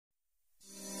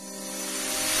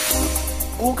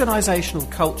organisational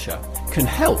culture can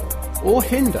help or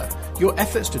hinder your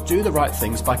efforts to do the right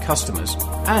things by customers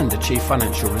and achieve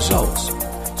financial results.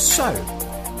 So,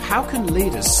 how can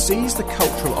leaders seize the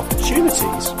cultural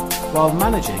opportunities while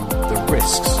managing the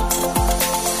risks?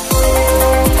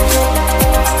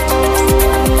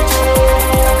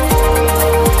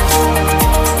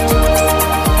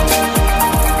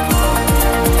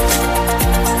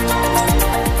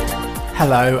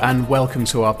 Hello and welcome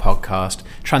to our podcast,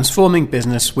 Transforming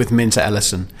Business with Minter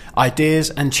Ellison,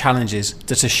 ideas and challenges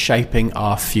that are shaping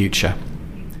our future.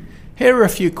 Here are a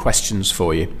few questions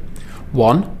for you.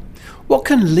 1. What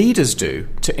can leaders do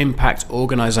to impact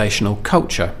organisational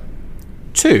culture?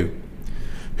 2.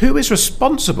 Who is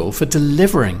responsible for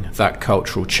delivering that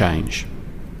cultural change?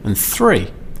 And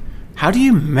 3. How do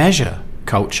you measure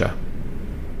culture?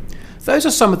 Those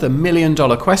are some of the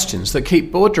million-dollar questions that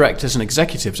keep board directors and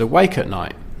executives awake at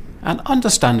night, and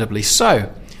understandably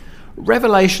so.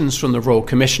 Revelations from the Royal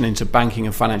Commission into Banking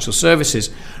and Financial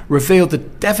Services revealed the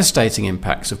devastating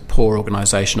impacts of poor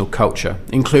organisational culture,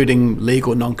 including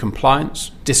legal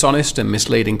non-compliance, dishonest and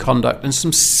misleading conduct, and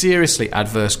some seriously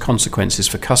adverse consequences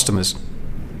for customers.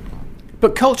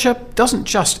 But culture doesn't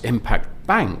just impact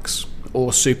banks,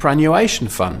 or superannuation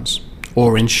funds,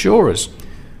 or insurers.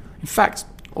 In fact,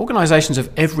 organisations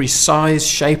of every size,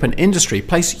 shape and industry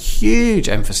place huge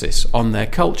emphasis on their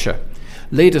culture.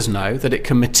 Leaders know that it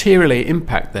can materially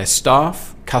impact their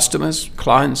staff, customers,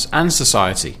 clients and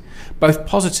society, both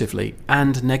positively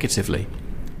and negatively.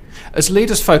 As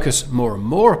leaders focus more and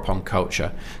more upon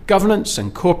culture, governance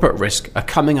and corporate risk are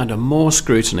coming under more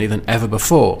scrutiny than ever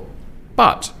before.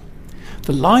 But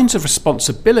the lines of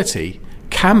responsibility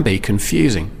can be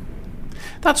confusing.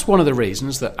 That's one of the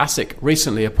reasons that ASIC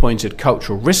recently appointed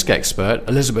cultural risk expert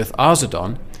Elizabeth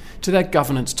Arzadon to their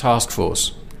governance task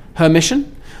force. Her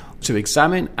mission? To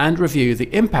examine and review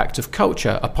the impact of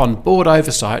culture upon board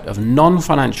oversight of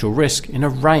non-financial risk in a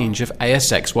range of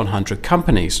ASX 100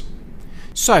 companies.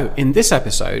 So, in this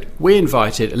episode, we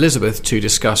invited Elizabeth to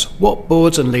discuss what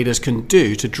boards and leaders can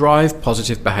do to drive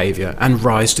positive behaviour and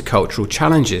rise to cultural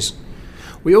challenges.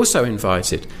 We also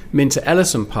invited Minter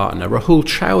Ellison partner Rahul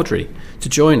Chowdhury to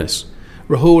join us.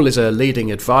 Rahul is a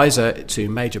leading advisor to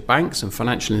major banks and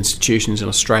financial institutions in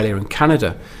Australia and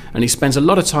Canada, and he spends a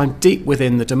lot of time deep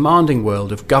within the demanding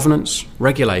world of governance,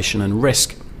 regulation and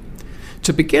risk.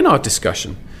 To begin our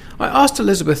discussion, I asked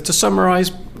Elizabeth to summarise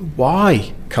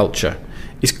why culture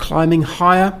is climbing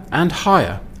higher and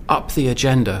higher up the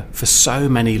agenda for so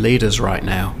many leaders right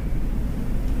now.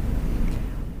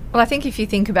 Well, I think if you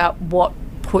think about what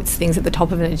puts things at the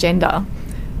top of an agenda,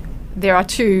 there are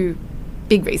two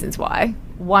big reasons why.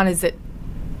 One is that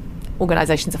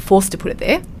organisations are forced to put it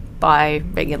there by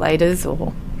regulators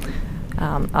or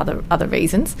other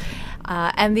reasons.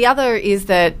 And the other is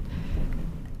that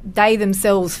they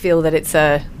themselves feel that it's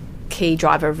a key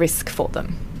driver of risk for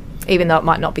them, even though it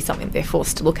might not be something they're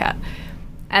forced to look at.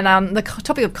 And the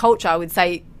topic of culture, I would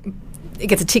say, it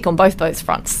gets a tick on both those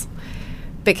fronts.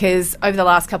 Because over the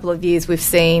last couple of years, we've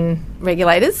seen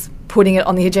regulators putting it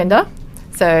on the agenda.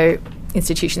 So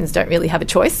institutions don't really have a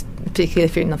choice, particularly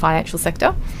if you're in the financial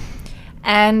sector.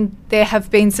 And there have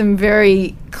been some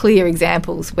very clear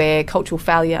examples where cultural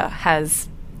failure has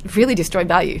really destroyed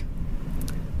value.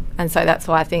 And so that's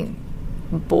why I think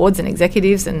boards and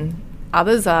executives and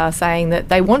others are saying that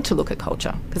they want to look at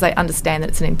culture because they understand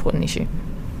that it's an important issue.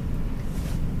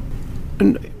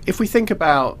 And if we think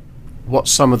about what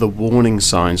some of the warning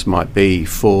signs might be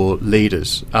for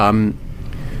leaders,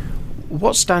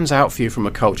 what stands out for you from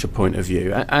a culture point of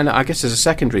view? And I guess there's a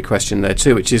secondary question there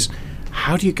too, which is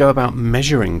how do you go about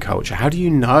measuring culture? How do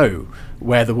you know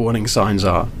where the warning signs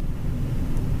are?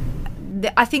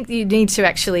 I think you need to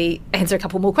actually answer a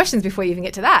couple more questions before you even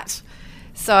get to that.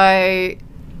 So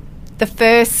the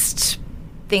first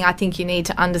thing I think you need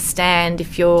to understand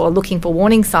if you're looking for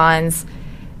warning signs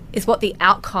is what the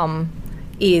outcome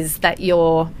is that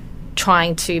you're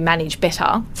trying to manage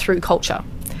better through culture.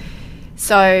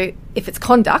 So if it's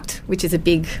conduct, which is a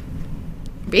big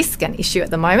risk and issue at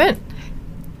the moment,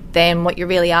 then what you're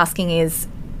really asking is,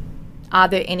 are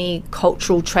there any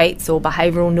cultural traits or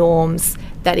behavioural norms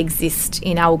that exist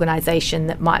in our organisation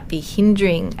that might be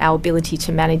hindering our ability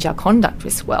to manage our conduct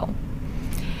risk well?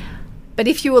 But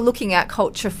if you were looking at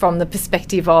culture from the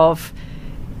perspective of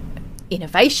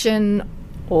innovation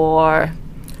or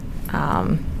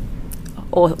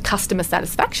customer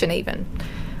satisfaction even,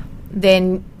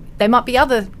 then there might be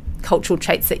other cultural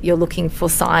traits that you're looking for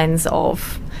signs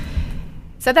of.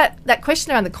 So that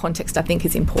question around the context, I think,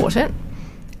 is important.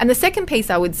 And the second piece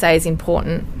I would say is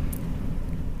important.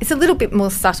 It's a little bit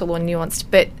more subtle or nuanced,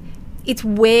 but it's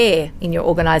where in your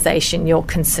organisation you're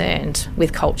concerned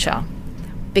with culture.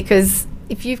 Because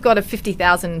if you've got a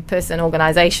 50,000 person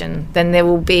organisation, then there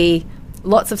will be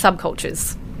lots of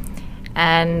subcultures.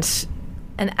 And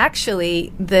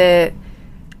actually the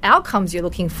outcomes you're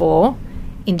looking for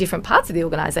in different parts of the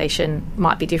organisation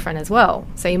might be different as well.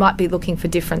 So you might be looking for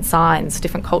different signs,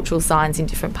 different cultural signs in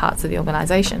different parts of the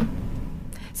organisation.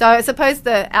 So I suppose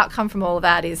the outcome from all of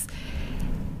that is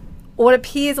what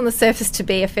appears on the surface to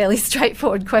be a fairly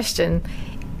straightforward question.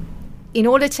 In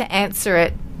order to answer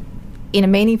it in a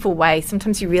meaningful way,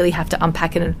 sometimes you really have to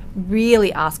unpack it and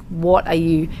really ask, what are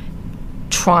you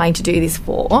trying to do this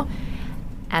for?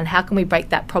 And how can we break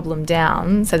that problem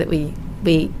down so that we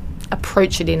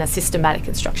approach it in a systematic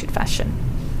and structured fashion?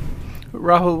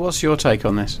 Rahul, what's your take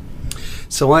on this?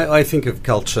 So I think of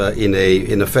culture in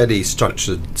a fairly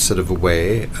structured sort of a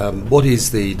way. What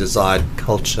is the desired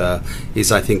culture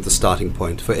is, I think, the starting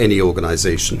point for any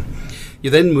organisation. You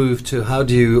then move to how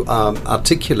do you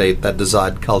articulate that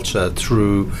desired culture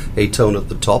through a tone at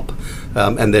the top,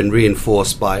 and then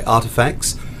reinforced by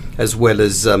artifacts, as well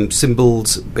as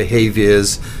symbols,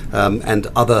 behaviours, and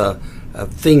other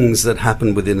things that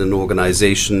happen within an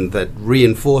organisation that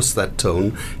reinforce that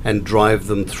tone and drive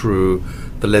them through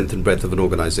the length and breadth of an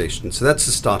organisation. So that's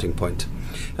the starting point.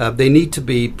 They need to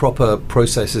be proper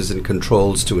processes and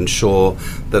controls to ensure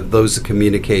that those are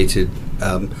communicated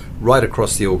right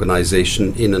across the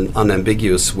organisation in an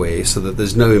unambiguous way, so that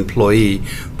there's no employee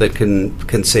that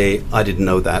can say, I didn't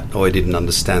know that, or I didn't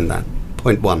understand that.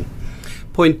 Point one.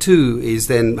 Point two is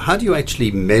then, how do you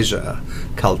actually measure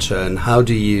culture, and how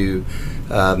do you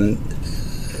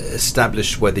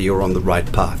establish whether you're on the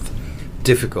right path?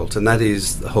 Difficult, and that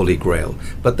is the holy grail.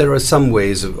 But there are some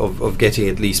ways of getting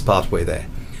at least partway there.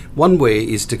 One way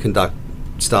is to conduct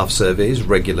staff surveys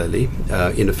regularly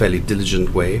in a fairly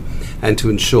diligent way, and to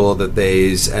ensure that there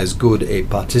is as good a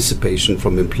participation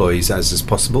from employees as is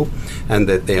possible, and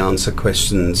that they answer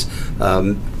questions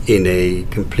in a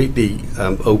completely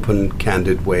open,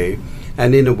 candid way,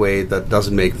 and in a way that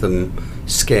doesn't make them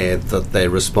scared that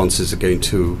their responses are going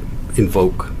to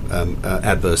invoke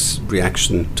adverse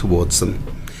reaction towards them.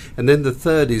 And then the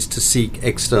third is to seek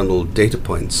external data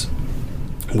points,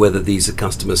 whether these are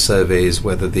customer surveys,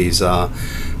 whether these are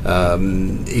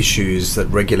issues that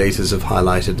regulators have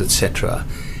highlighted, etc.,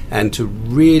 and to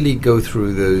really go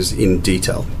through those in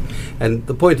detail. And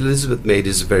the point Elizabeth made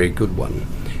is a very good one.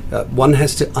 One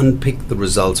has to unpick the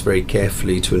results very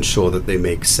carefully to ensure that they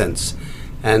make sense.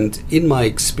 And in my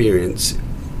experience,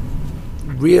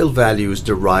 real value is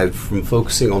derived from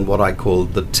focusing on what I call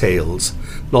the tails,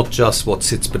 not just what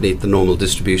sits beneath the normal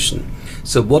distribution.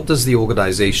 So what does the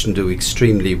organization do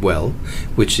extremely well,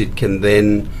 which it can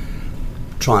then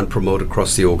try and promote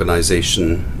across the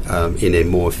organization in a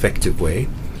more effective way?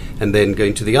 And then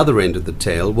going to the other end of the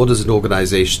tail, what does an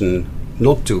organization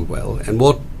not do well, and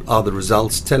what are the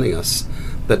results telling us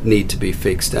that need to be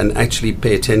fixed, and actually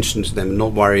pay attention to them and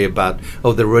not worry about,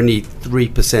 oh, there are only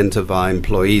 3% of our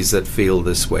employees that feel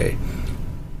this way.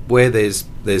 Where there's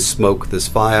smoke, there's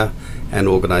fire, and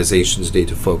organizations need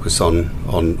to focus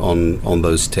on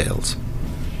those tails.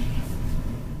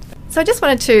 So I just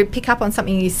wanted to pick up on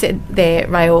something you said there,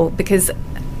 Rahul, because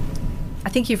I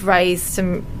think you've raised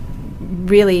some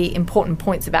really important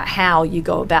points about how you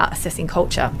go about assessing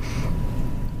culture.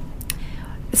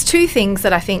 There's two things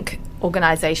that I think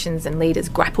organisations and leaders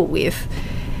grapple with.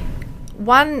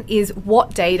 One is,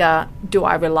 what data do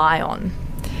I rely on?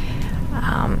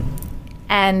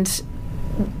 And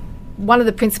one of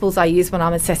the principles I use when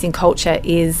I'm assessing culture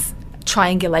is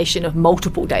triangulation of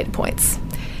multiple data points.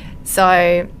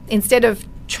 So instead of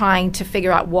trying to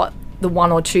figure out what the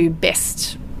one or two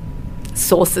best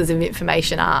sources of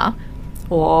information are,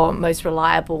 or most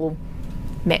reliable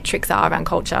metrics are around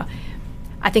culture,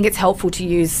 I think it's helpful to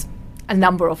use a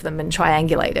number of them and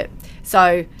triangulate it.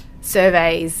 So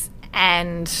surveys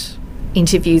and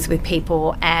interviews with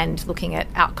people, and looking at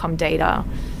outcome data,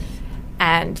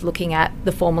 and looking at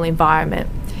the formal environment.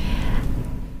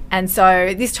 And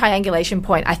so this triangulation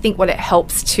point, I think what it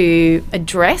helps to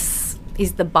address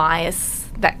is the bias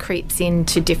that creeps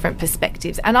into different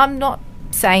perspectives. And I'm not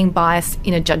saying bias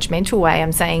in a judgmental way.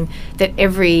 I'm saying that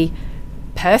every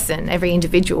person, every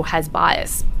individual has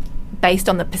bias based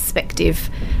on the perspective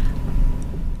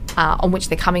on which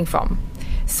they're coming from.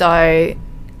 So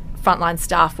frontline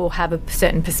staff will have a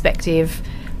certain perspective,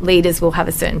 leaders will have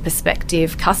a certain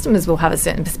perspective, customers will have a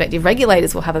certain perspective,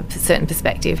 regulators will have a certain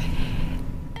perspective.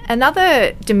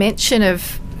 Another dimension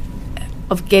of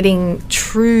getting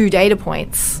true data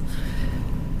points,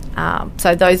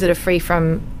 so those that are free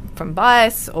from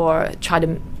bias or try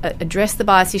to address the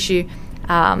bias issue,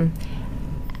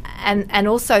 and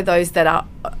also those that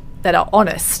are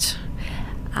honest.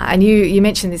 And you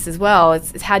mentioned this as well.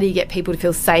 It's how do you get people to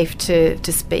feel safe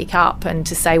to speak up and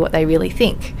to say what they really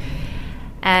think.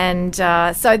 And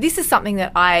so this is something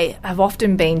that I have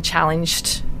often been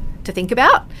challenged to think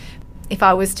about. If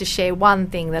I was to share one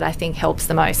thing that I think helps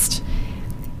the most,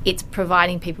 it's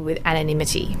providing people with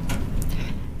anonymity.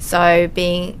 So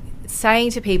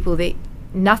saying to people that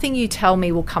nothing you tell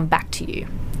me will come back to you.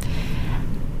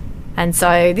 And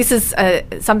so this is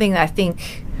something that I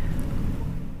think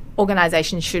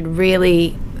organisations should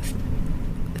really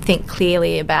think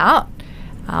clearly about.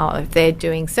 If they're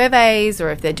doing surveys or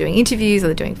if they're doing interviews or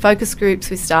they're doing focus groups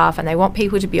with staff and they want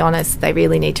people to be honest, they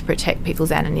really need to protect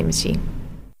people's anonymity.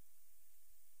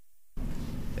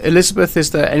 Elizabeth,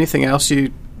 is there anything else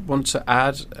you want to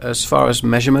add as far as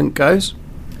measurement goes?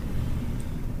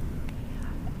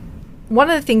 One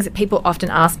of the things that people often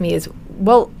ask me is,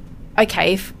 well,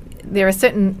 okay, if there are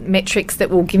certain metrics that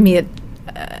will give me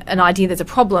an idea there's a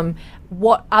problem,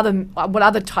 what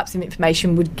other types of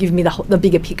information would give me the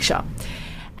bigger picture?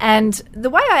 And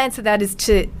the way I answer that is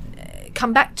to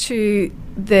come back to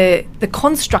the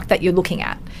construct that you're looking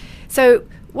at. So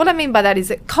what I mean by that is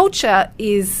that culture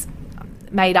is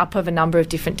made up of a number of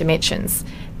different dimensions.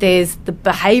 There's the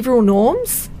behavioural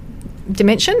norms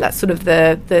dimension, that's sort of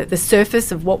the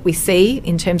surface of what we see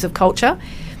in terms of culture.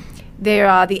 There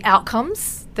are the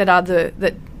outcomes that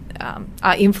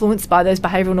are influenced by those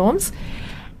behavioural norms.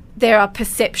 There are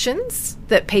perceptions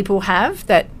that people have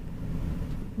that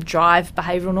drive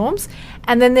behavioural norms.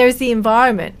 And then there's the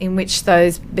environment in which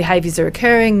those behaviours are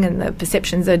occurring and the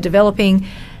perceptions are developing.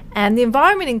 And the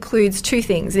environment includes two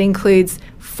things. It includes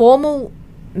formal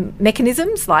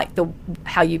mechanisms like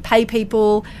how you pay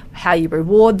people, how you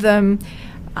reward them,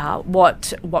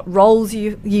 what roles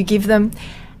you give them.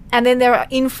 And then there are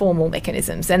informal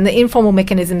mechanisms, and the informal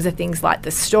mechanisms are things like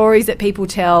the stories that people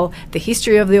tell, the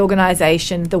history of the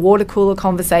organisation, the water cooler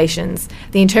conversations,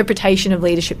 the interpretation of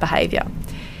leadership behaviour.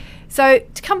 So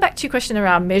to come back to your question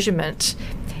around measurement,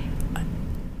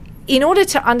 in order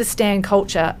to understand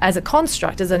culture as a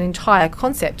construct, as an entire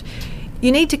concept,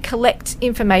 you need to collect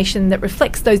information that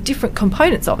reflects those different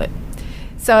components of it.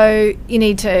 So you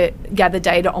need to gather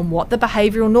data on what the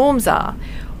behavioural norms are,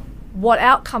 what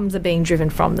outcomes are being driven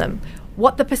from them,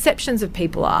 what the perceptions of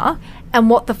people are, and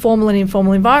what the formal and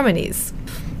informal environment is.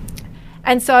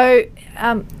 And so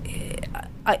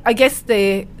I guess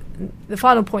the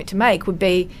final point to make would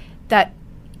be that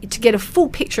to get a full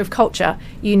picture of culture,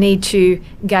 you need to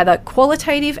gather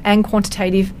qualitative and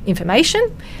quantitative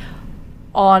information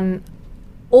on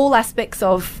all aspects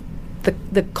of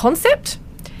the concept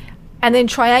and then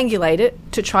triangulate it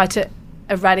to try to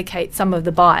eradicate some of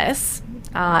the bias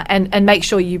and make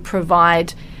sure you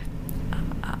provide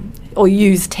or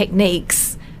use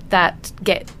techniques that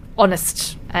get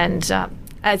honest and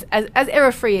as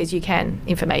error-free as you can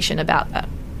information about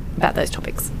those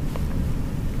topics.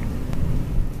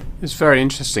 It's very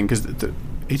interesting because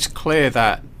it's clear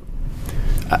that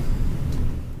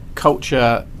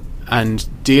culture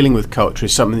and dealing with culture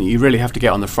is something that you really have to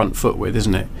get on the front foot with,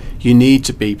 isn't it? You need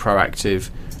to be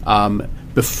proactive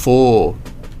before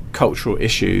cultural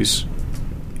issues,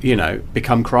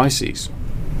 become crises.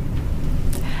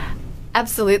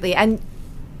 Absolutely. And,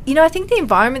 I think the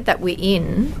environment that we're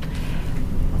in,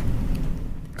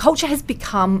 culture has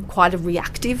become quite a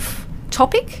reactive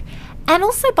topic. And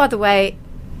also, by the way,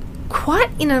 quite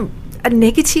in a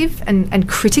negative and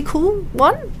critical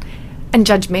one and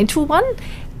judgmental one.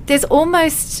 There's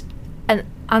almost an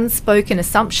unspoken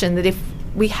assumption that if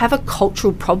we have a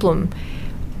cultural problem,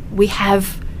 we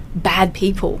have bad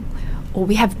people or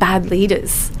we have bad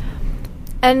leaders.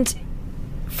 And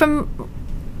from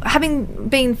having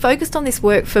been focused on this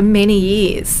work for many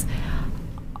years,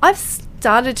 I've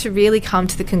started to really come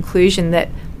to the conclusion that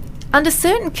under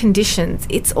certain conditions,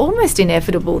 it's almost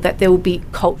inevitable that there will be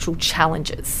cultural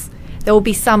challenges. There will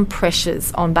be some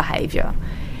pressures on behaviour.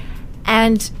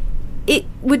 And it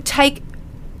would take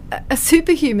a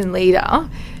superhuman leader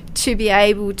to be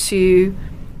able to,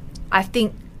 I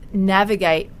think,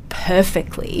 navigate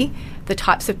perfectly the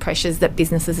types of pressures that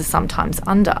businesses are sometimes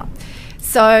under.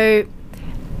 So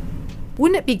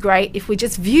wouldn't it be great if we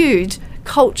just viewed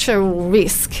cultural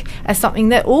risk as something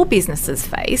that all businesses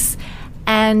face,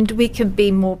 and we could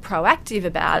be more proactive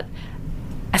about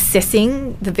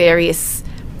assessing the various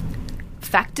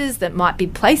factors that might be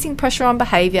placing pressure on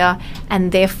behaviour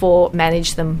and therefore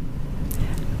manage them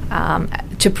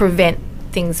to prevent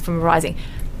things from arising.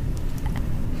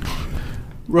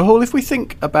 Rahul, if we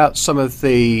think about some of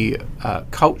the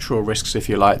cultural risks, if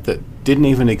you like, that didn't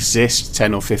even exist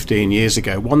 10 or 15 years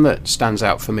ago, one that stands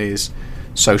out for me is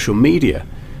social media.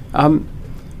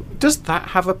 Does that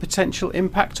have a potential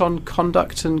impact on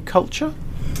conduct and culture?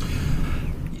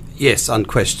 Yes,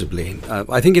 unquestionably.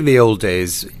 I think in the old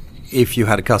days, if you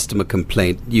had a customer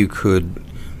complaint, you could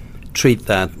treat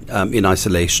that in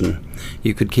isolation.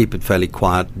 You could keep it fairly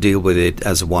quiet, deal with it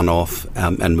as a one-off,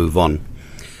 and move on.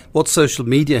 What social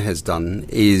media has done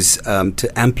is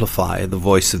to amplify the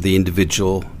voice of the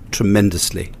individual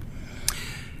tremendously.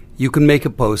 You can make a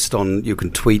post you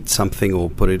can tweet something or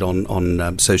put it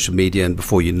on social media, and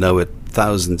before you know it,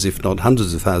 thousands, if not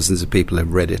hundreds of thousands of people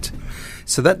have read it.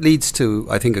 So that leads to,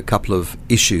 I think, a couple of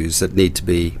issues that need to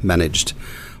be managed.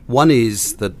 One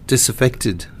is that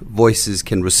disaffected voices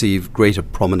can receive greater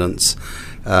prominence,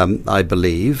 I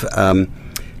believe,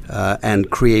 and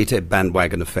create a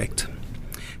bandwagon effect.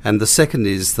 And the second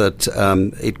is that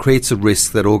it creates a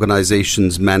risk that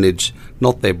organizations manage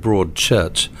not their broad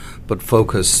church, but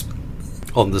focus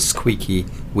on the squeaky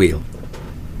wheel.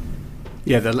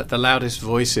 Yeah, the loudest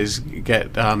voices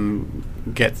get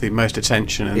the most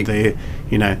attention, and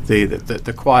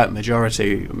the quiet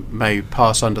majority may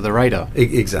pass under the radar.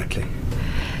 Exactly.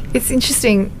 It's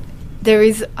interesting. There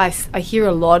is, I hear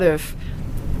a lot of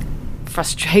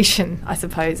frustration, I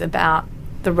suppose, about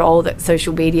the role that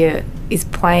social media is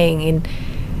playing in.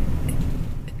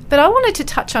 But I wanted to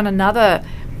touch on another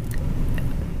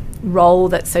role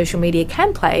that social media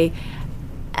can play,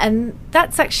 and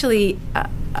that's actually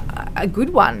a good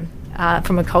one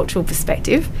from a cultural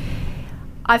perspective.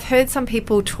 I've heard some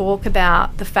people talk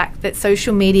about the fact that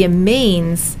social media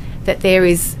means that there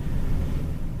is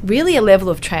really a level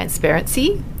of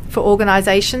transparency for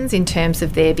organisations in terms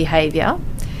of their behaviour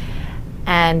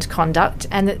and conduct,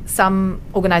 and that some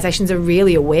organisations are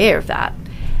really aware of that,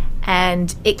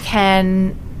 and it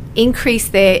can increase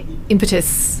their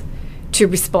impetus to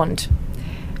respond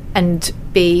and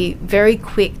be very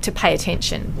quick to pay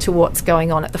attention to what's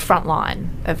going on at the front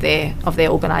line of their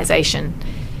organisation.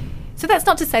 So that's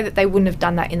not to say that they wouldn't have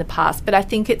done that in the past, but I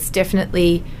think it's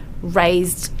definitely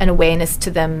raised an awareness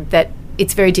to them that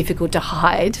it's very difficult to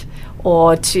hide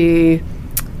or to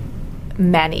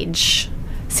manage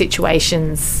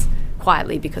situations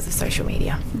quietly because of social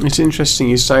media. It's interesting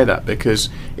you say that, because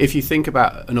if you think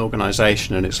about an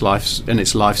organisation and its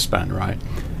lifespan, right,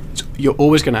 you're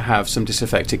always going to have some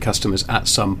disaffected customers at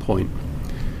some point.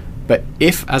 But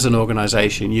if, as an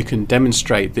organisation, you can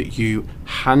demonstrate that you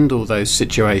handle those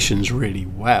situations really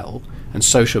well, and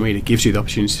social media gives you the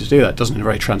opportunity to do that, does it in a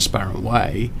very transparent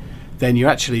way, then you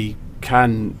actually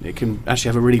can actually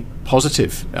have a really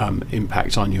positive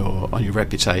impact on your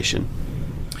reputation.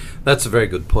 That's a very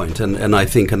good point, and I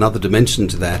think another dimension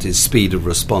to that is speed of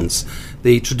response.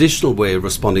 The traditional way of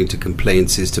responding to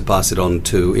complaints is to pass it on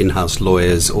to in-house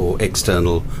lawyers or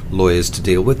external lawyers to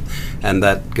deal with, and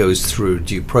that goes through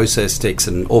due process, takes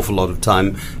an awful lot of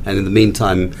time, and in the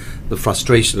meantime the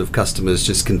frustration of customers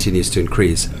just continues to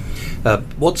increase.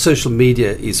 What social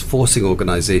media is forcing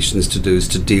organizations to do is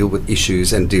to deal with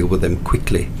issues and deal with them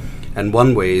quickly. And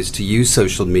one way is to use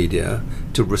social media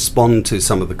to respond to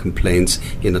some of the complaints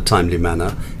in a timely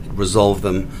manner, resolve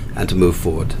them, and to move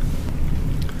forward.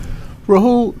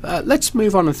 Rahul, let's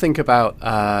move on and think about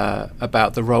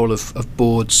the role of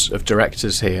boards of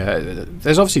directors here.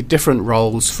 There's obviously different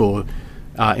roles for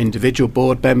individual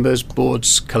board members,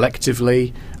 boards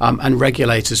collectively, and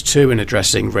regulators too in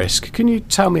addressing risk. Can you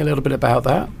tell me a little bit about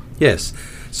that? Yes.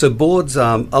 So boards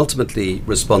are ultimately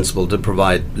responsible to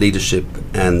provide leadership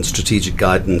and strategic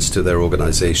guidance to their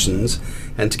organizations,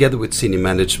 and together with senior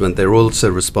management, they're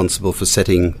also responsible for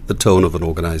setting the tone of an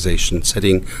organization,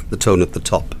 setting the tone at the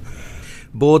top.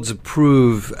 Boards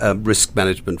approve risk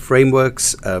management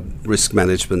frameworks, risk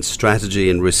management strategy,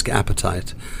 and risk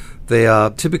appetite. They are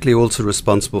typically also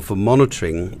responsible for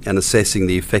monitoring and assessing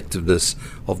the effectiveness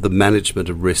of the management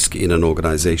of risk in an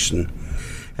organization.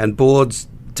 And boards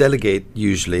delegate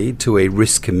usually to a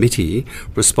risk committee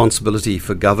responsibility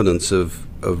for governance of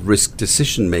risk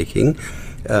decision making,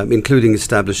 including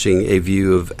establishing a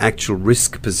view of actual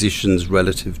risk positions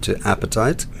relative to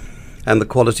appetite and the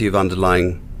quality of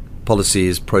underlying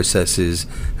policies, processes,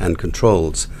 and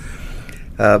controls.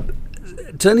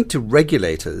 Turning to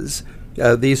regulators,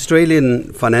 the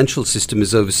Australian financial system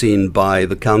is overseen by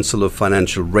the Council of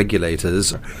Financial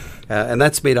Regulators, and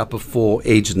that's made up of 4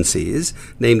 agencies,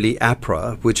 namely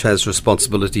APRA, which has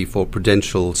responsibility for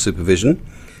prudential supervision,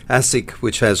 ASIC,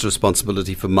 which has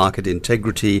responsibility for market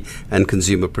integrity and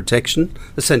consumer protection,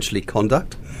 essentially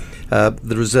conduct,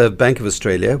 the Reserve Bank of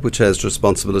Australia, which has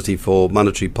responsibility for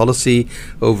monetary policy,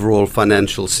 overall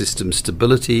financial system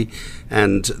stability,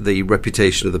 and the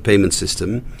reputation of the payment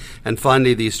system. And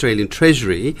finally, the Australian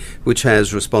Treasury, which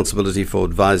has responsibility for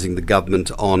advising the government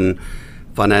on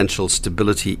financial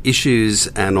stability issues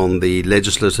and on the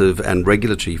legislative and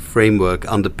regulatory framework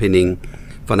underpinning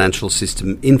financial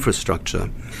system infrastructure.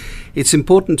 It's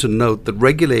important to note that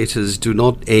regulators do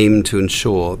not aim to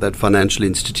ensure that financial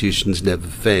institutions never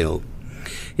fail.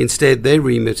 Instead, their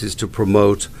remit is to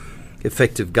promote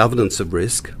effective governance of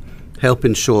risk, help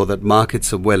ensure that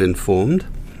markets are well informed,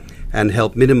 and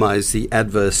help minimize the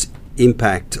adverse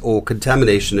impact or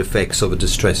contamination effects of a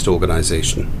distressed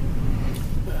organization.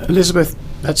 Elizabeth,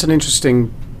 that's an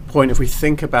interesting point. If we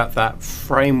think about that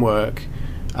framework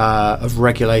of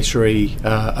regulatory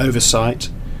oversight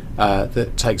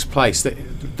that takes place,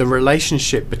 the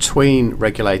relationship between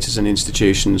regulators and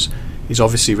institutions is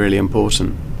obviously really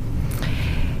important.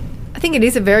 I think it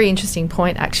is a very interesting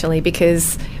point, actually,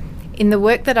 because in the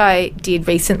work that I did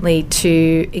recently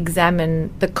to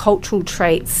examine the cultural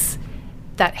traits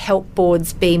that help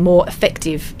boards be more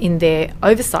effective in their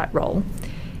oversight role,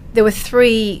 there were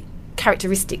 3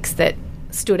 characteristics that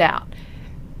stood out.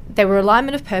 They were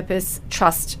alignment of purpose,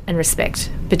 trust and respect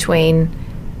between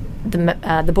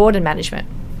the board and management.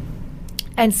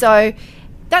 And so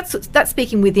that's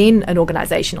speaking within an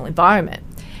organisational environment.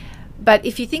 But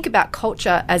if you think about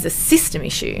culture as a system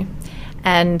issue,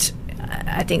 and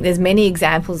I think there's many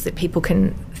examples that people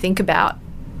can think about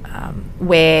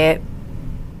where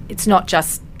it's not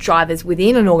just drivers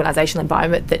within an organisational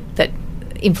environment that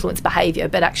influence behaviour,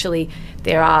 but actually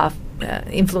there are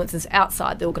influences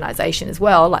outside the organisation as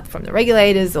well, like from the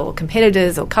regulators or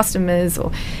competitors or customers,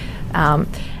 or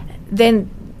then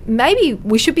maybe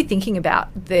we should be thinking about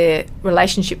the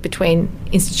relationship between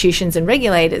institutions and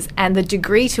regulators and the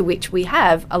degree to which we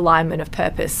have alignment of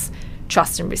purpose,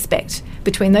 trust and respect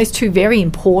between those 2 very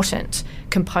important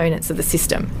components of the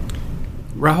system.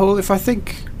 Rahul, if I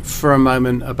think for a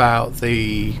moment about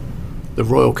the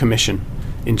Royal Commission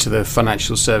into the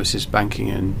financial services, banking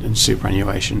and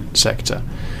superannuation sector,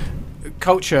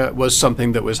 culture was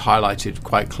something that was highlighted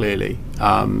quite clearly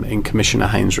in Commissioner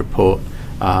Haynes' report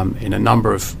in a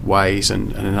number of ways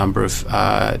and a number of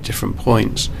different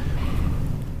points.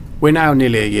 We're now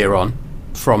nearly a year on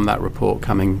from that report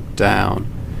coming down.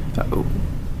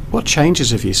 What changes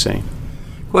have you seen?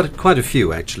 Quite a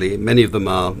few, actually. Many of them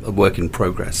are a work in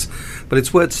progress. But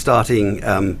it's worth starting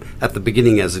at the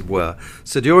beginning, as it were.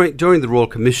 So during the Royal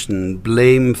Commission,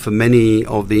 blame for many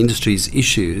of the industry's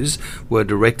issues were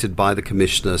directed by the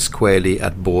Commissioner squarely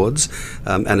at boards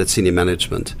and at senior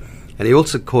management. And he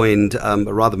also coined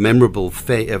a rather memorable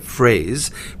phrase,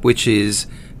 which is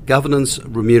governance,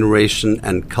 remuneration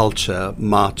and culture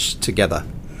march together.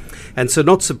 And so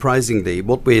not surprisingly,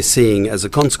 what we're seeing as a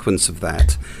consequence of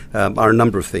that are a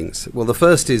number of things. Well, the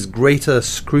first is greater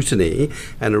scrutiny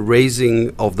and a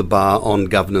raising of the bar on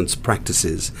governance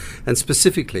practices. And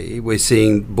specifically, we're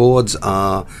seeing boards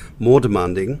are more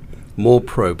demanding, more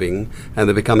probing, and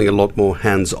they're becoming a lot more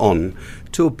hands-on,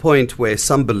 to a point where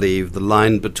some believe the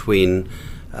line between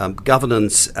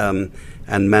governance and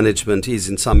management is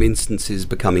in some instances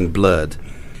becoming blurred.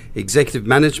 Executive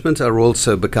management are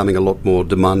also becoming a lot more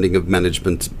demanding of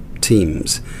management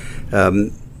teams.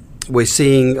 We're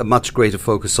seeing a much greater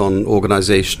focus on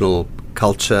organizational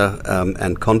culture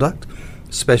and conduct,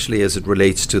 especially as it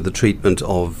relates to the treatment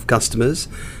of customers.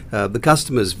 The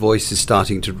customer's voice is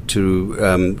starting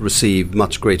to receive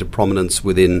much greater prominence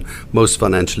within most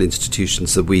financial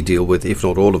institutions that we deal with, if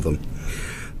not all of them.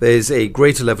 There's a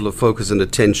greater level of focus and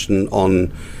attention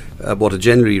on what are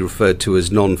generally referred to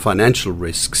as non-financial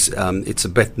risks. It's a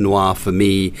bête noire for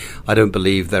me. I don't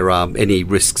believe there are any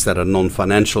risks that are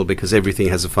non-financial because everything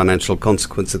has a financial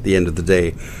consequence at the end of the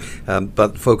day.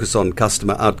 But focus on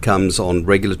customer outcomes, on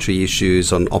regulatory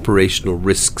issues, on operational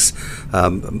risks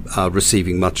are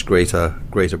receiving much greater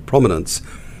prominence.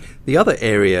 The other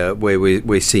area where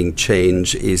we're seeing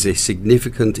change is a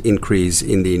significant increase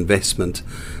in the investment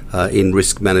in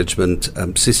risk management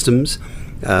systems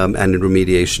and in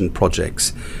remediation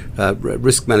projects.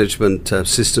 Risk management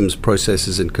systems,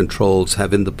 processes and controls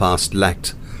have in the past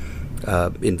lacked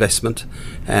investment,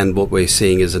 and what we're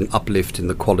seeing is an uplift in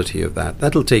the quality of that.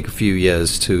 That'll take a few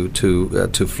years to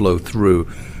flow through,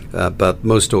 but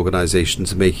most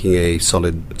organizations are making a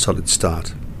solid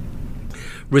start.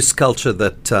 Risk culture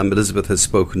that Elizabeth has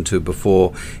spoken to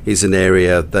before is an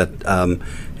area that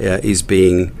is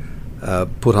being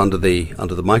put under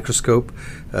the microscope.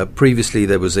 Previously,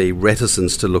 there was a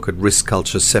reticence to look at risk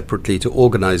culture separately to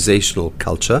organizational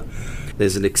culture.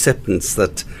 There's an acceptance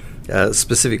that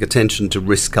specific attention to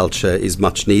risk culture is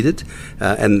much needed,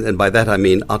 and by that I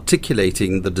mean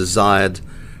articulating the desired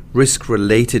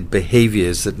risk-related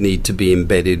behaviors that need to be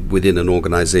embedded within an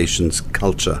organization's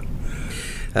culture.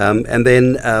 And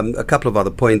then a couple of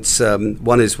other points.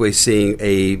 One is we're seeing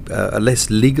a less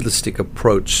legalistic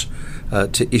approach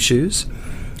to issues.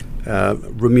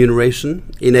 Remuneration.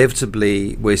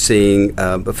 Inevitably, we're seeing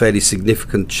a fairly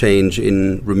significant change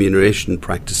in remuneration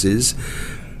practices.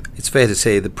 It's fair to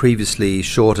say that previously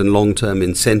short and long-term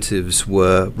incentives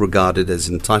were regarded as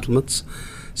entitlements.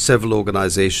 Several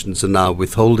organizations are now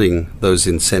withholding those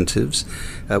incentives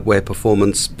where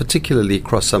performance, particularly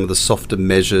across some of the softer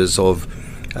measures of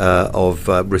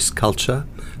risk culture,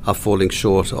 are falling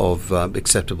short of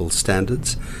acceptable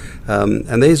standards.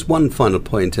 And there's one final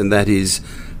point, and that is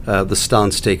the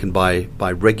stance taken by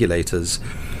regulators.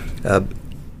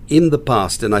 In the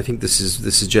past, and I think this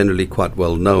is generally quite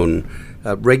well known,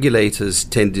 regulators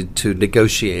tended to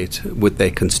negotiate with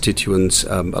their constituents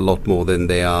a lot more than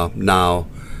they are now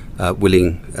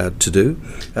willing to do.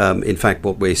 In fact,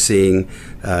 what we're seeing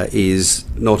is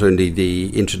not only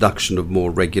the introduction of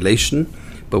more regulation,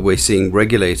 but we're seeing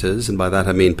regulators, and by that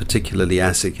I mean particularly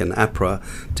ASIC and APRA,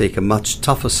 take a much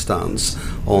tougher stance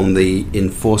on the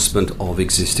enforcement of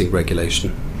existing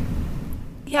regulation.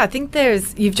 Yeah, I think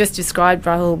you've just described,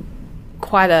 Rahul,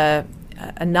 quite a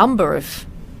number of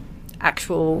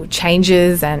actual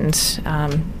changes and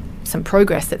some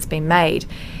progress that's been made.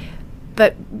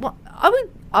 But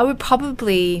I would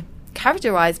probably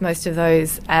characterise most of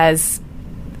those as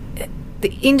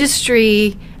the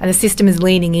industry and the system is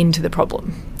leaning into the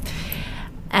problem.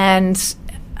 And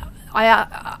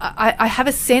I have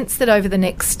a sense that over the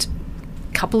next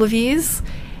couple of years,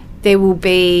 there will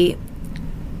be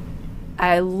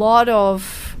a lot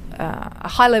of a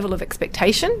high level of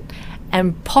expectation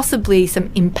and possibly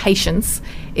some impatience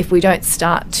if we don't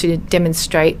start to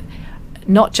demonstrate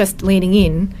not just leaning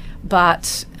in,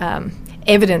 but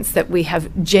evidence that we have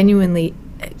genuinely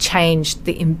changed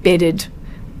the embedded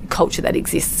culture that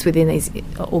exists within these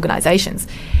organisations.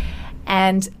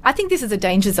 And I think this is a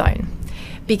danger zone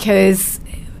because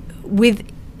with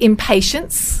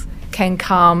impatience can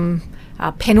come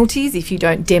penalties if you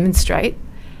don't demonstrate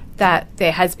that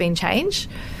there has been change.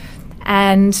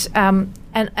 And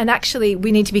actually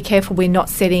we need to be careful we're not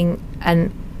setting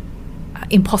an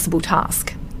impossible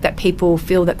task that people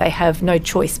feel that they have no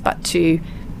choice but to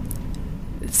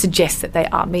suggest that they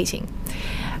are meeting.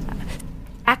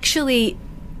 Actually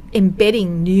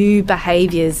embedding new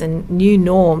behaviours and new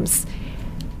norms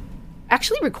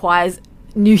actually requires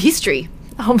new history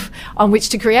on which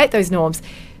to create those norms.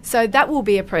 So that will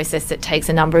be a process that takes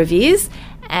a number of years,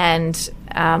 and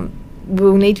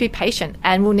we'll need to be patient,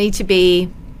 and we'll need to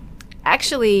be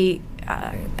actually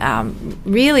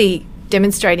really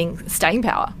demonstrating staying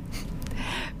power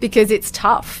because it's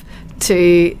tough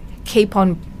to keep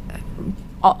on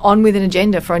with an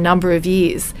agenda for a number of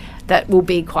years. That will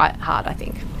be quite hard, I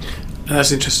think. And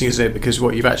that's interesting, isn't it? Because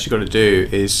what you've actually got to do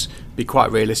is be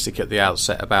quite realistic at the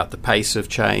outset about the pace of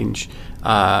change,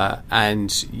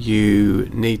 and you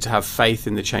need to have faith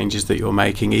in the changes that you're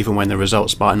making, even when the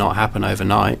results might not happen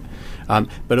overnight.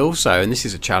 But also, and this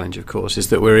is a challenge, of course, is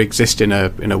that we exist in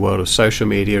a world of social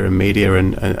media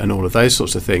and all of those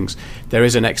sorts of things. There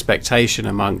is an expectation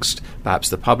amongst perhaps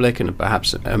the public and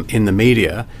perhaps in the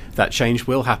media that change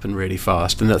will happen really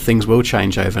fast and that things will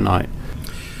change overnight.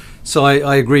 So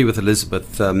I agree with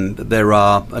Elizabeth. There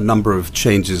are a number of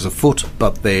changes afoot,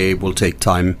 but they will take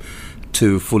time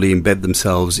to fully embed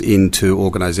themselves into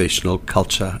organisational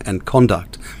culture and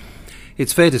conduct.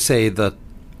 It's fair to say that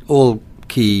all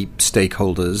key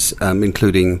stakeholders,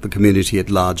 including the community at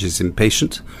large, is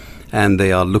impatient, and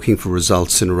they are looking for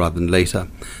results sooner rather than later.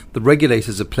 The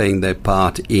regulators are playing their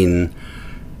part in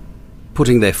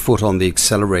putting their foot on the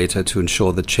accelerator to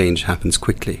ensure that change happens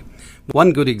quickly.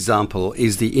 One good example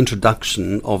is the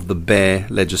introduction of the BEAR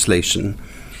legislation,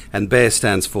 and BEAR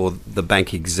stands for the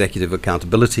Bank Executive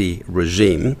Accountability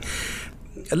Regime.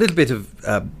 A little bit of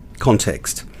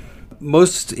context.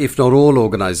 Most, if not all,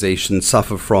 organizations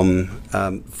suffer from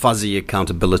fuzzy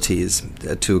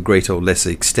accountabilities to a greater or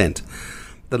lesser extent.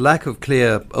 The lack of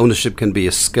clear ownership can be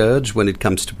a scourge when it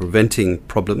comes to preventing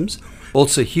problems.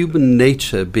 Also, human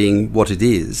nature being what it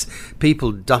is,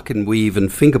 people duck and weave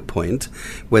and finger point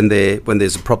when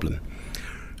there's a problem.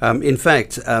 In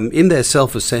fact, in their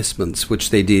self-assessments,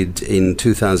 which they did in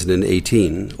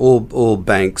 2018, all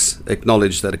banks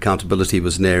acknowledged that accountability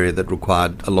was an area that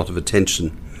required a lot of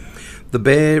attention. The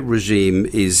BEAR regime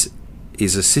is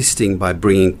assisting by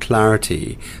bringing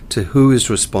clarity to who is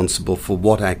responsible for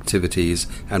what activities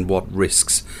and what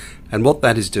risks. And what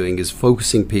that is doing is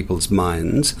focusing people's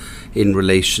minds in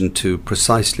relation to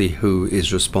precisely who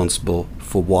is responsible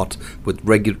for what, with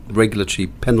regulatory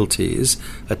penalties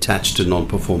attached to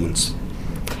non-performance.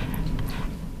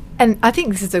 And I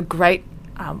think this is a great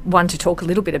one to talk a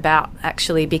little bit about,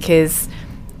 actually, because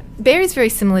BEAR is very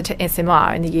similar to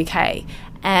SMR in the UK,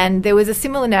 and there was a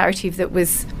similar narrative that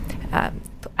was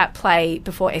at play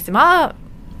before SMR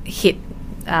hit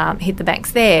the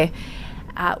banks there,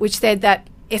 which said that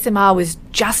SMR was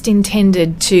just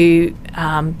intended to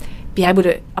be able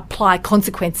to apply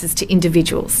consequences to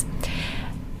individuals.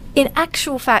 In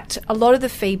actual fact, a lot of the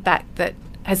feedback that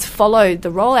has followed the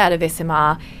rollout of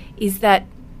SMR is that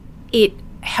it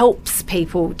helps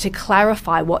people to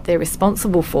clarify what they're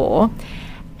responsible for,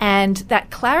 and that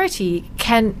clarity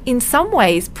can in some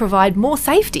ways provide more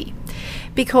safety,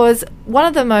 because one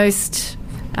of the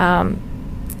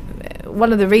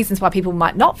reasons why people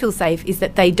might not feel safe is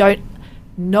that they don't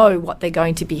know what they're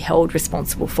going to be held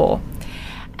responsible for.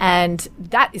 And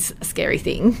that is a scary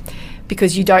thing,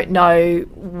 because you don't know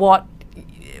what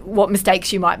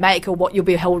mistakes you might make or what you'll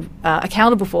be held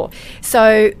accountable for.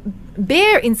 So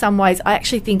BEAR, in some ways, I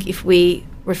actually think, if we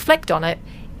reflect on it,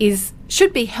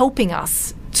 should be helping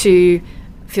us to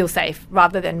feel safe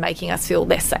rather than making us feel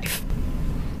less safe.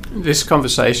 This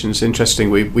conversation is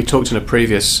interesting. We talked in a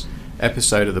previous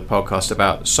episode of the podcast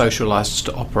about social license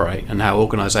to operate and how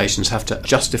organisations have to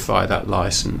justify that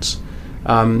licence.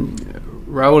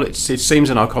 Raoul, it seems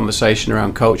in our conversation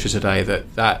around culture today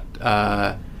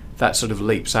that sort of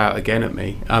leaps out again at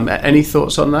me. Any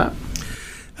thoughts on that?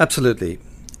 Absolutely.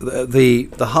 The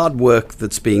hard work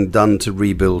that's being done to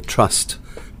rebuild trust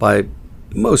by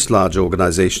most large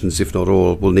organisations, if not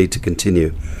all, will need to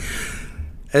continue.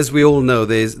 As we all know,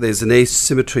 there's an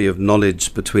asymmetry of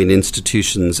knowledge between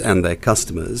institutions and their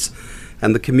customers,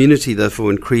 and the community therefore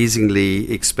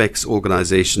increasingly expects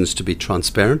organisations to be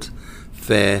transparent,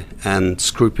 fair and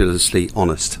scrupulously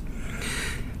honest.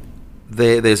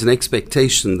 There's an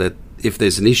expectation that if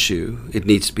there's an issue, it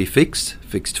needs to be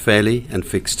fixed fairly and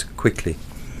fixed quickly.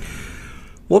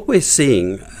 What we're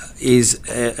seeing is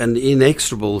an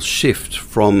inexorable shift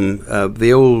from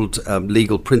the old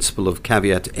legal principle of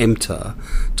caveat emptor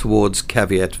towards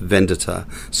caveat vendita.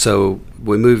 So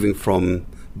we're moving from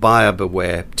buyer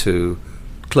beware to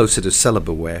closer to seller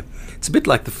beware. It's a bit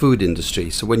like the food industry.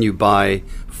 So when you buy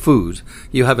food,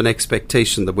 you have an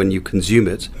expectation that when you consume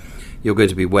it, you're going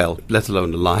to be well, let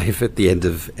alone alive at the end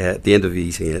of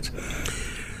eating it.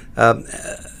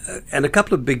 And a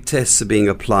couple of big tests are being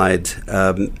applied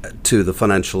to the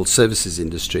financial services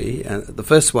industry. The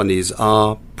first one is,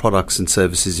 are products and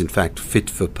services in fact fit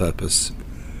for purpose?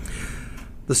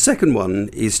 The second one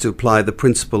is to apply the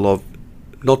principle of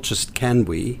not just can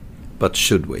we, but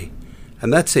should we?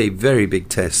 And that's a very big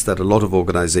test that a lot of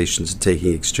organizations are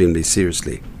taking extremely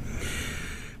seriously.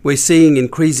 We're seeing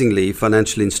increasingly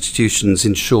financial institutions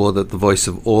ensure that the voice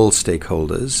of all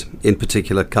stakeholders, in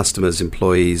particular customers,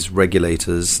 employees,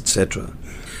 regulators, etc.,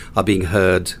 are being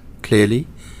heard clearly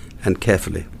and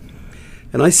carefully.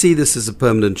 And I see this as a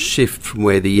permanent shift from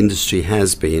where the industry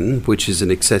has been, which is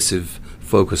an excessive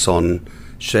focus on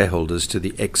shareholders to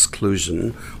the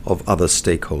exclusion of other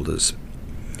stakeholders.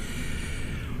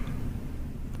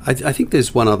 I think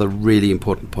there's one other really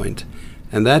important point,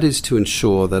 and that is to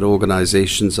ensure that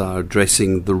organizations are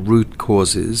addressing the root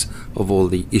causes of all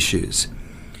the issues.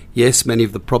 Yes, many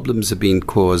of the problems are being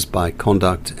caused by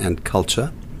conduct and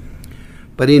culture,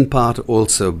 but in part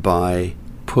also by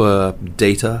poor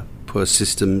data, poor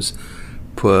systems,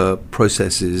 poor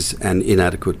processes, and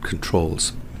inadequate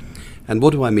controls. And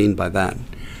what do I mean by that?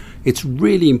 It's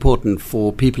really important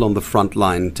for people on the front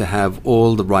line to have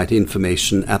all the right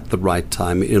information at the right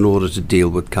time in order to deal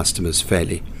with customers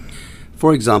fairly.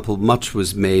 For example, much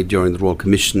was made during the Royal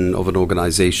Commission of an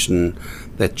organisation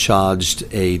that charged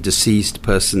a deceased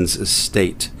person's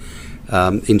estate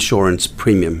insurance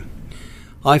premium.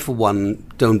 I, for one,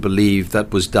 don't believe that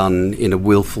was done in a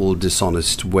willful,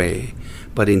 dishonest way,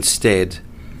 but instead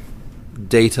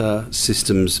data,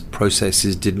 systems,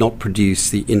 processes did not produce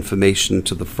the information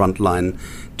to the front line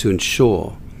to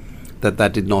ensure that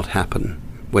that did not happen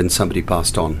when somebody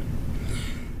passed on.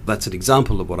 That's an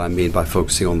example of what I mean by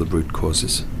focusing on the root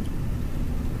causes.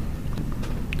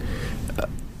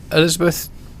 Elizabeth,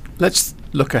 let's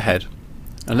look ahead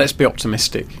and let's be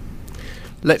optimistic.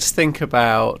 Let's think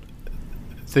about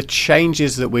the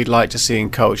changes that we'd like to see in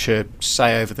culture,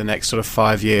 say over the next sort of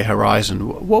 5-year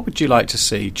horizon. What would you like to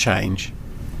see change?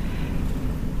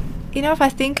 You know, if I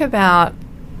think about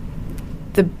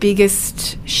the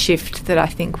biggest shift that I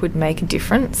think would make a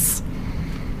difference,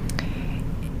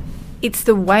 it's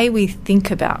the way we think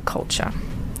about culture.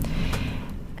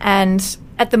 And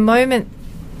at the moment,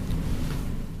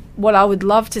 what I would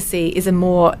love to see is a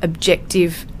more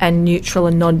objective and neutral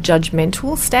and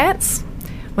non-judgmental stance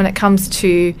when it comes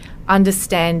to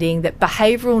understanding that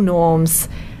behavioural norms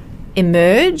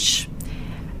emerge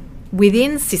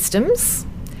within systems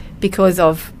because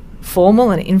of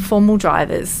formal and informal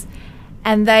drivers,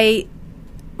 and they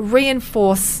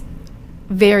reinforce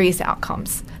various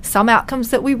outcomes. Some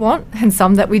outcomes that we want and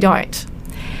some that we don't.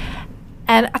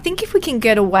 And I think if we can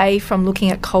get away from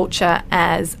looking at culture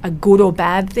as a good or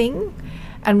bad thing,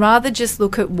 and rather just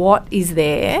look at what is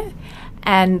there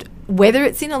and whether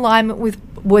it's in alignment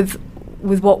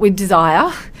with what we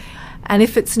desire, and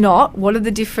if it's not, what are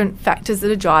the different factors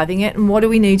that are driving it, and what do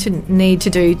we need to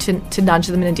do to nudge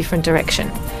them in a different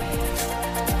direction.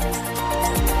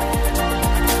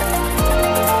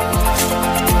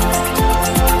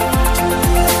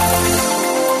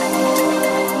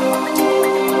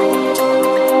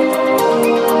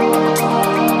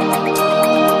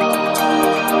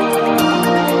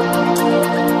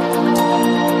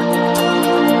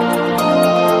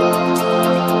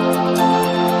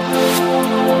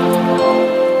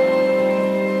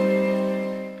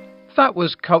 That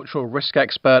was cultural risk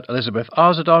expert Elizabeth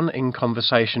Arzadon in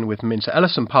conversation with Minter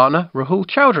Ellison partner Rahul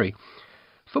Chowdhury.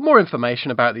 For more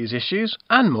information about these issues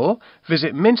and more,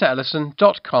 visit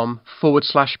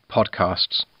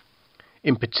minterellison.com/podcasts.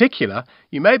 In particular,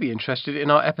 you may be interested in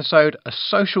our episode A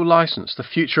Social License, the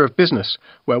Future of Business,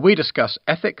 where we discuss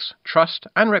ethics, trust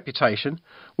and reputation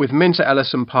with Minter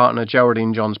Ellison partner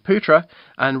Geraldine Johns-Putra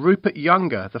and Rupert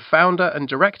Younger, the founder and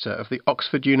director of the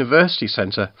Oxford University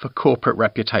Centre for Corporate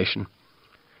Reputation.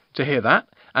 To hear that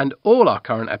and all our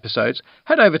current episodes,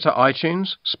 head over to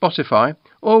iTunes, Spotify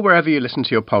or wherever you listen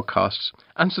to your podcasts,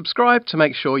 and subscribe to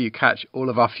make sure you catch all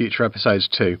of our future episodes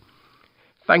too.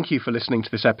 Thank you for listening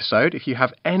to this episode. If you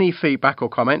have any feedback or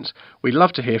comments, we'd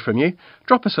love to hear from you.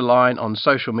 Drop us a line on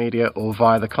social media or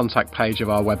via the contact page of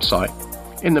our website.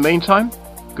 In the meantime,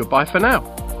 goodbye for now.